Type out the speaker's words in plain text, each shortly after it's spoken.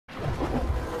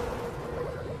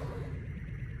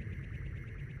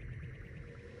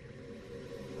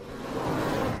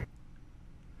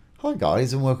Hi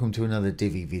guys, and welcome to another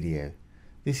Divi video.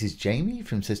 This is Jamie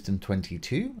from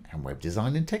System22 and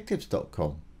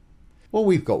webdesignandtechtips.com. Well,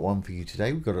 we've got one for you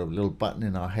today. We've got a little button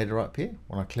in our header up here.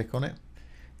 When I click on it,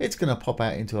 it's going to pop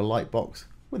out into a lightbox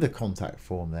with a contact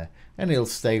form there, and it'll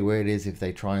stay where it is if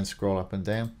they try and scroll up and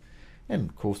down. And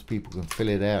of course people can fill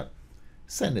it out,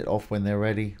 send it off when they're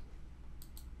ready,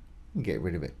 and get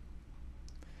rid of it.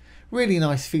 Really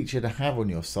nice feature to have on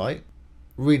your site.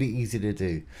 Really easy to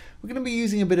do. We're going to be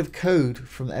using a bit of code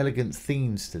from Elegant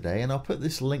Themes today, and I'll put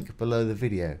this link below the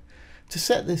video. To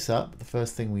set this up, the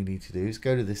first thing we need to do is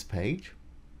go to this page.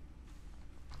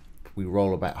 We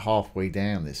roll about halfway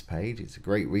down this page. It's a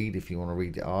great read if you want to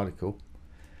read the article.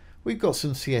 We've got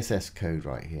some CSS code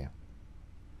right here.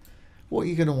 What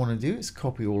you're going to want to do is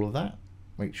copy all of that.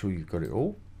 Make sure you've got it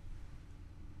all.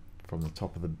 From the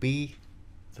top of the B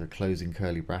to the closing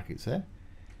curly brackets there.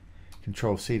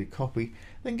 Control C to copy,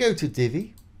 then go to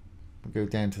Divi, we'll go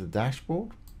down to the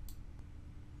dashboard,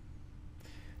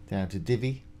 down to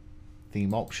Divi,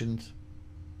 Theme Options.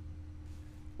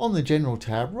 On the General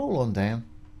tab, roll on down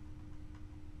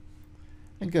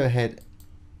and go ahead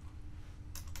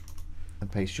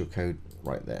and paste your code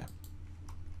right there.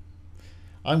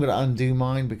 I'm going to undo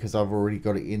mine because I've already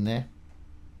got it in there.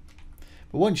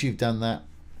 But once you've done that,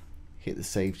 hit the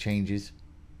Save Changes.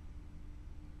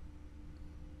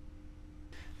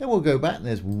 Then we'll go back and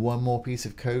there's one more piece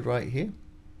of code right here.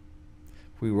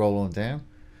 If we roll on down,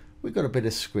 we've got a bit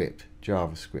of script,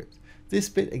 JavaScript. This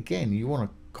bit again, you want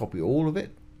to copy all of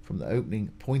it from the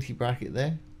opening pointy bracket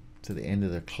there to the end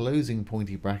of the closing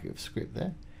pointy bracket of script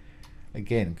there.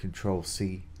 Again, Control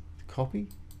C to copy.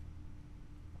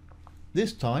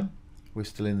 This time, we're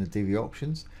still in the Divi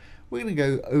options. We're going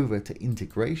to go over to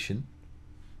integration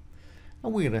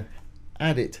and we're going to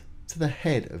add it to the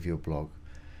head of your blog.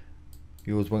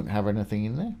 Yours won't have anything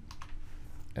in there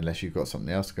unless you've got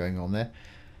something else going on there,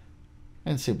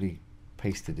 and simply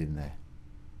paste it in there.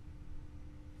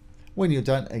 When you're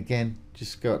done, again,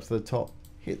 just go up to the top,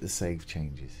 hit the Save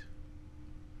Changes.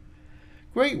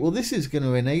 Great, well this is going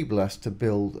to enable us to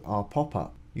build our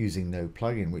pop-up using no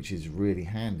plugin, which is really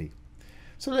handy.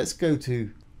 So let's go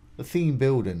to the Theme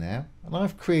Builder now, and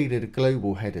I've created a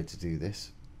global header to do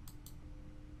this.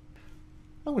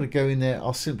 I'm going to go in there,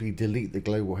 I'll simply delete the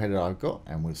global header I've got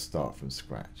and we'll start from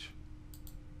scratch.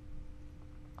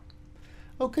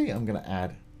 Okay, I'm going to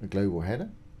add a global header.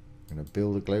 I'm going to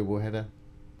build a global header.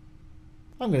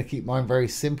 I'm going to keep mine very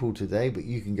simple today, but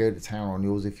you can go to town on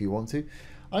yours if you want to.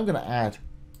 I'm going to add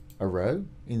a row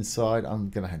inside. I'm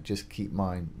going to just keep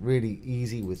mine really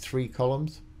easy with 3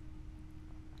 columns.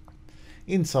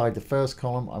 Inside the first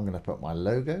column, I'm going to put my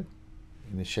logo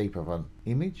in the shape of an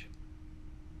image.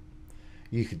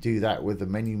 You could do that with the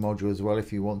menu module as well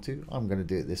if you want to. I'm going to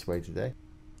do it this way today.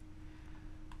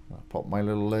 I'll pop my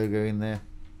little logo in there.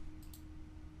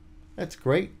 That's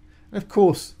great. And of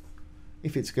course,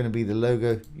 if it's going to be the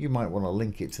logo, you might want to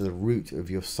link it to the root of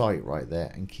your site right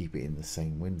there and keep it in the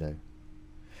same window.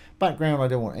 Background, I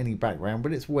don't want any background,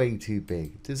 but it's way too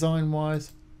big. Design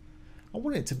wise, I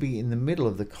want it to be in the middle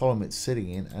of the column it's sitting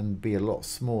in and be a lot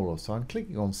smaller. So I'm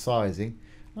clicking on sizing.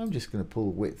 I'm just going to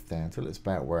pull the width down till it's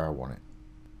about where I want it.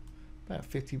 About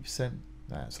 50%,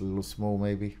 that's a little small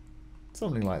maybe,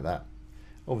 something like that.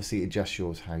 Obviously adjust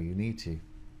yours how you need to.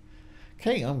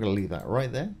 Okay, I'm going to leave that right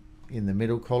there. In the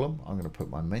middle column, I'm going to put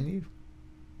my menu.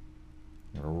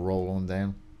 I'm going to roll on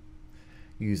down.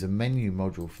 Use a menu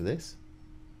module for this.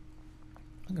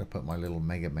 I'm going to put my little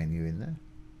mega menu in there.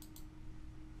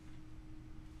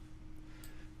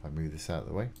 If I move this out of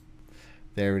the way.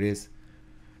 There it is.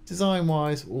 Design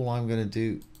wise, all I'm going to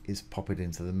do is pop it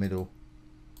into the middle.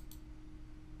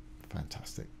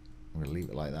 Fantastic. I'm going to leave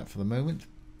it like that for the moment.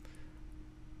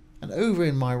 And over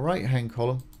in my right hand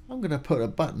column, I'm going to put a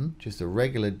button, just a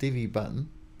regular Divi button.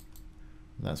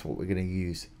 And that's what we're going to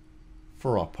use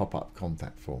for our pop-up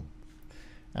contact form.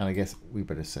 And I guess we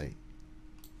better say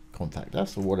contact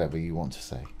us or whatever you want to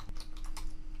say.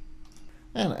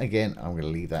 And again, I'm going to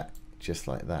leave that just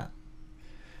like that.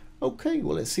 Okay,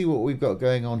 well let's see what we've got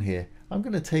going on here. I'm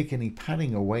going to take any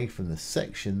padding away from the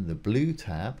section, the blue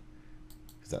tab,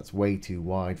 because that's way too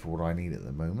wide for what I need at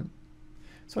the moment.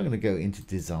 So I'm going to go into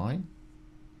design.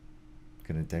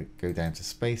 I'm going to go down to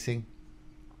spacing.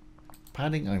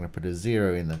 Padding, I'm going to put a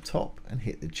 0 in the top and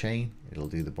hit the chain. It'll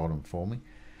do the bottom for me.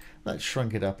 Let's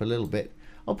shrunk it up a little bit.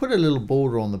 I'll put a little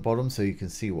border on the bottom so you can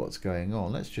see what's going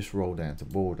on. Let's just roll down to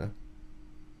border.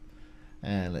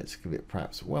 And let's give it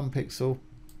perhaps 1 pixel.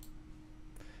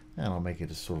 And I'll make it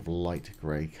a sort of light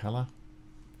grey colour.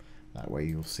 That way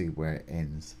you'll see where it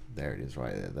ends. There it is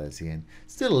right there, there's the end.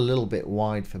 Still a little bit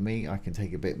wide for me. I can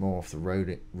take a bit more off the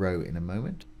row in a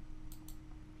moment.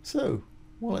 So,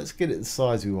 well, let's get it the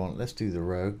size we want. Let's do the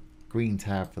row. Green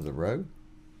tab for the row.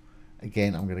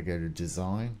 Again, I'm going to go to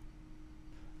design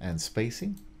and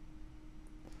spacing.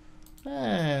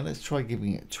 And let's try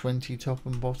giving it 20 top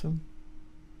and bottom.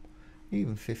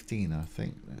 Even 15, I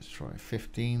think. Let's try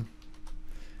 15.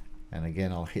 And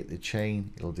again, I'll hit the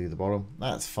chain. It'll do the bottom.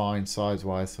 That's fine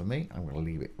size-wise for me. I'm going to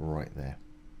leave it right there.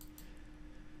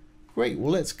 Great.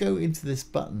 Well, let's go into this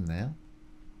button now.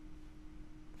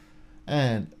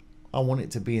 And I want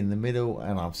it to be in the middle,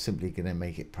 and I'm simply going to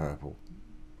make it purple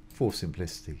for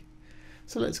simplicity.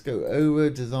 So let's go over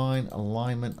design,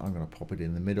 alignment. I'm going to pop it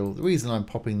in the middle. The reason I'm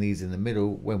popping these in the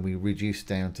middle, when we reduce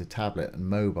down to tablet and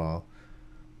mobile,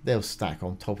 they'll stack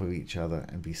on top of each other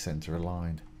and be center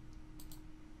aligned.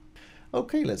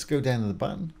 Okay, let's go down to the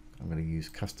button. I'm going to use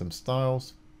custom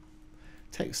styles.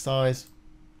 Text size,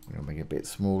 I'm going to make it a bit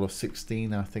smaller,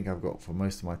 16 I think I've got for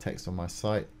most of my text on my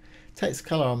site. Text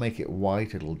color, I'll make it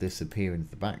white, it'll disappear into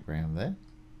the background there.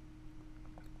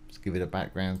 Let's give it a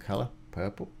background color,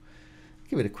 purple.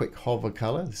 Give it a quick hover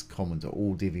color. This is common to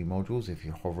all Divi modules. If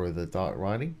you hover over the dark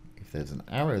writing, if there's an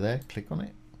arrow there, click on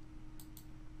it.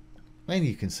 Then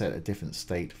you can set a different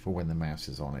state for when the mouse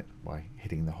is on it by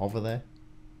hitting the hover there.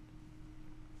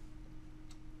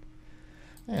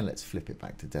 And let's flip it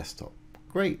back to desktop.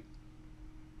 Great.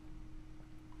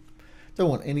 Don't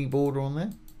want any border on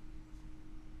there.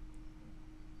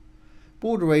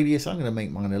 Border radius, I'm going to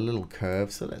make mine a little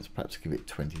curve, so let's perhaps give it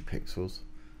 20 pixels.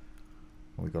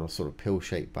 We've got a sort of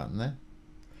pill-shaped button there.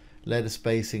 Letter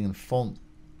spacing and font,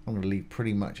 I'm going to leave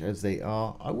pretty much as they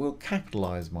are. I will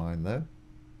capitalize mine though.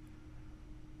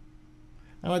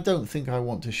 And I don't think I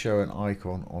want to show an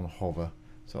icon on hover,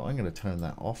 so I'm going to turn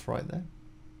that off right there.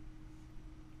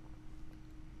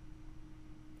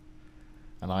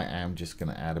 And I am just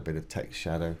going to add a bit of text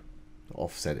shadow to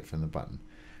offset it from the button.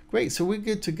 Great, so we're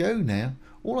good to go now.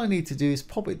 All I need to do is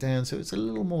pop it down so it's a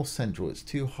little more central. It's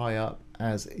too high up,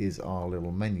 as is our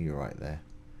little menu right there.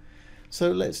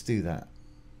 So let's do that.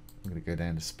 I'm going to go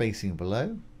down to spacing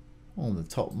below. On the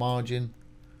top margin,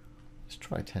 let's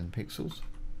try 10 pixels.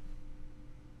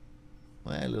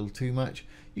 A little too much.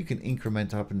 You can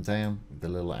increment up and down with the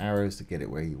little arrows to get it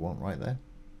where you want right there.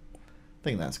 I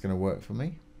think that's going to work for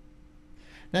me.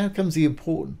 Now comes the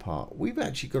important part. We've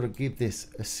actually got to give this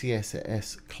a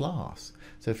CSS class.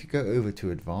 So if you go over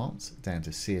to Advanced, down to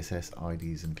CSS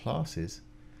IDs and classes,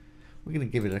 we're going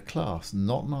to give it a class,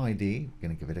 not an ID. We're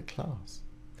going to give it a class.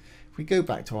 If we go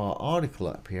back to our article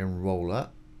up here and roll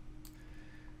up,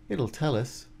 it'll tell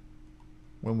us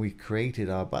when we created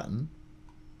our button,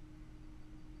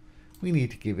 we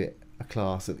need to give it a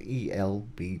class of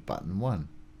ELB button 1.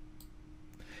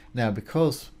 Now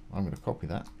because I'm going to copy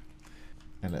that,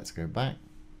 and let's go back.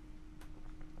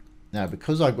 Now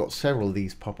because I've got several of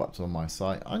these pop-ups on my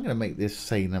site, I'm going to make this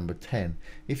say number 10.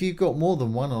 If you've got more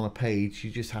than one on a page,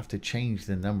 you just have to change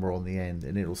the number on the end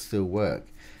and it'll still work.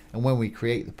 And when we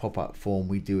create the pop-up form,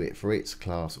 we do it for its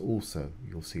class also.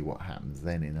 You'll see what happens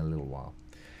then in a little while.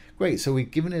 Great, so we've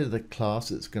given it a class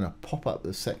that's going to pop up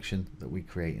the section that we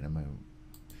create in a moment.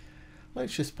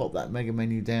 Let's just pop that mega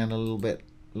menu down a little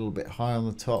bit high on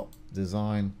the top.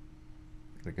 Design.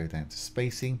 Going to go down to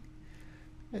spacing.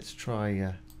 Let's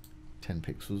try 10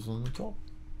 pixels on the top.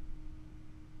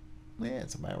 Yeah,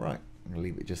 it's about right. I'm going to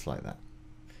leave it just like that.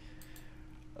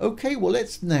 Okay, well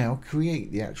let's now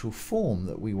create the actual form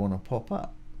that we want to pop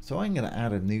up. So I'm going to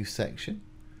add a new section,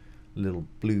 a little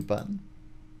blue button.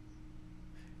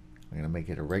 I'm going to make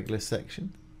it a regular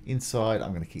section. Inside, I'm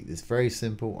going to keep this very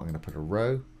simple. I'm going to put a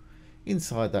row.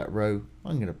 Inside that row,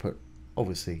 I'm going to put,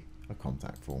 obviously, a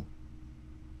contact form.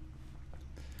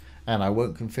 And I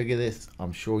won't configure this.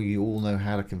 I'm sure you all know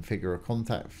how to configure a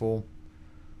contact form.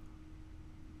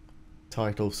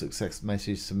 Title, success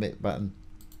message, submit button.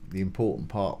 The important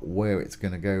part, where it's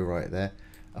going to go right there.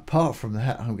 Apart from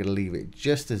that, I'm going to leave it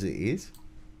just as it is.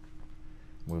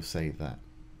 We'll save that.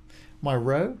 My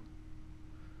row,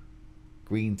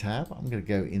 green tab, I'm going to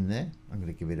go in there. I'm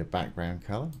going to give it a background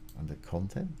color under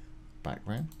content,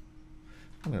 background.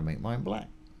 I'm going to make mine black.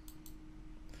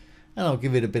 And I'll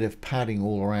give it a bit of padding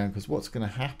all around, because what's going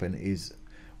to happen is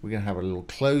we're going to have a little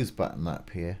close button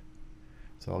up here.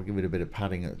 So I'll give it a bit of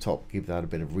padding at the top, give that a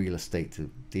bit of real estate to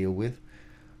deal with.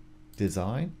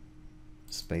 Design,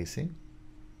 spacing,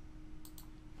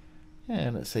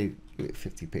 and let's say give it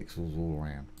 50 pixels all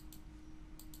around.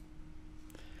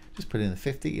 Just put in the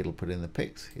 50, it'll put in the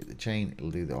pix, hit the chain, it'll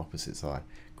do the opposite side.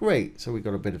 Great, so we've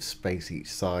got a bit of space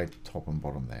each side, top and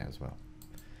bottom there as well.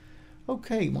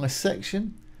 Okay, my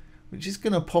section, which is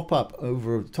going to pop up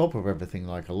over the top of everything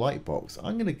like a lightbox,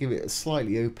 I'm going to give it a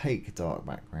slightly opaque dark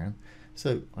background.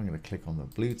 So I'm going to click on the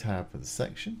blue tab for the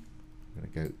section. I'm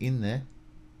going to go in there.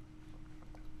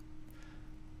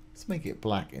 Let's make it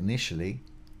black initially.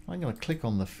 I'm going to click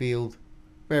on the field.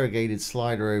 Variegated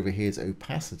slider over here is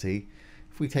opacity.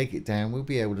 If we take it down, we'll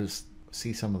be able to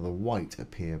see some of the white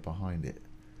appear behind it.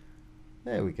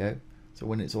 There we go. So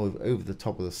when it's over the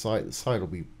top of the site will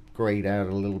be grayed out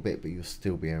a little bit, but you'll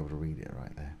still be able to read it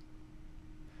right there.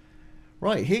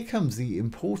 Right, here comes the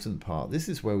important part. This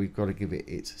is where we've got to give it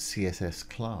its CSS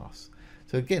class.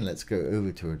 So again, let's go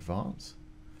over to Advanced,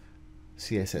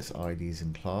 CSS IDs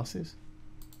and classes.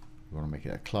 We want to make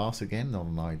it a class again, not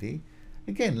an ID.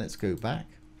 Again, let's go back.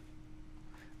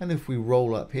 And if we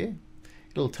roll up here,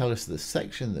 it'll tell us the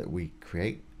section that we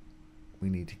create. We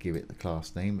need to give it the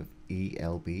class name of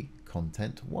ELB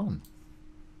Content 1.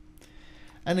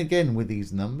 And again, with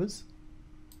these numbers,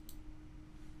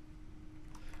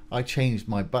 I changed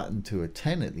my button to a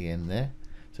 10 at the end there.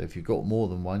 So if you've got more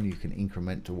than one, you can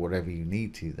increment to whatever you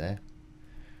need to there.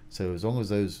 So as long as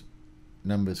those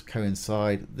numbers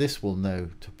coincide, this will know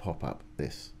to pop up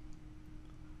this.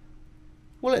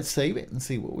 Well, let's save it and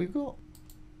see what we've got.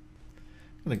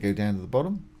 I'm going to go down to the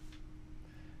bottom.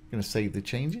 I'm going to save the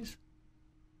changes.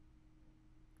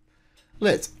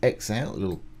 Let's X out a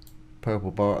little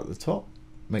purple bar at the top.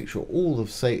 Make sure all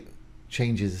the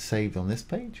changes are saved on this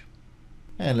page.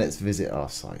 And let's visit our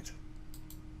site.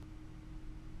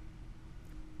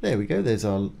 There we go. There's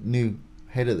our new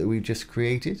header that we've just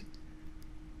created.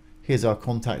 Here's our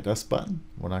Contact Us button.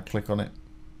 When I click on it,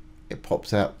 it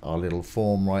pops out our little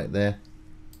form right there.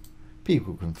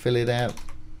 People can fill it out.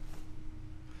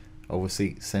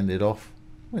 Obviously send it off.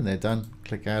 When they're done,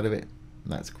 click out of it.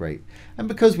 And that's great. And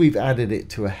because we've added it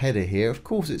to a header here, of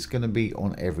course it's going to be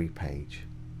on every page.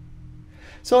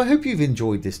 So I hope you've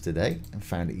enjoyed this today and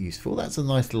found it useful. That's a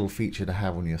nice little feature to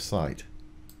have on your site.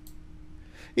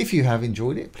 If you have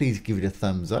enjoyed it, please give it a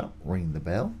thumbs up, ring the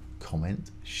bell,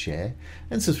 comment, share,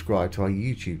 and subscribe to our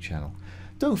YouTube channel.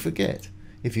 Don't forget,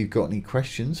 if you've got any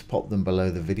questions, pop them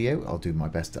below the video. I'll do my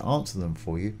best to answer them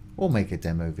for you or make a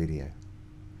demo video.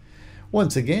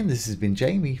 Once again, this has been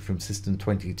Jamie from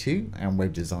System22 and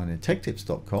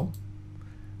webdesignandtechtips.com.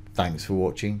 Thanks for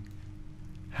watching.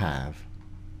 Have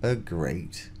a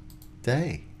great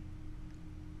day.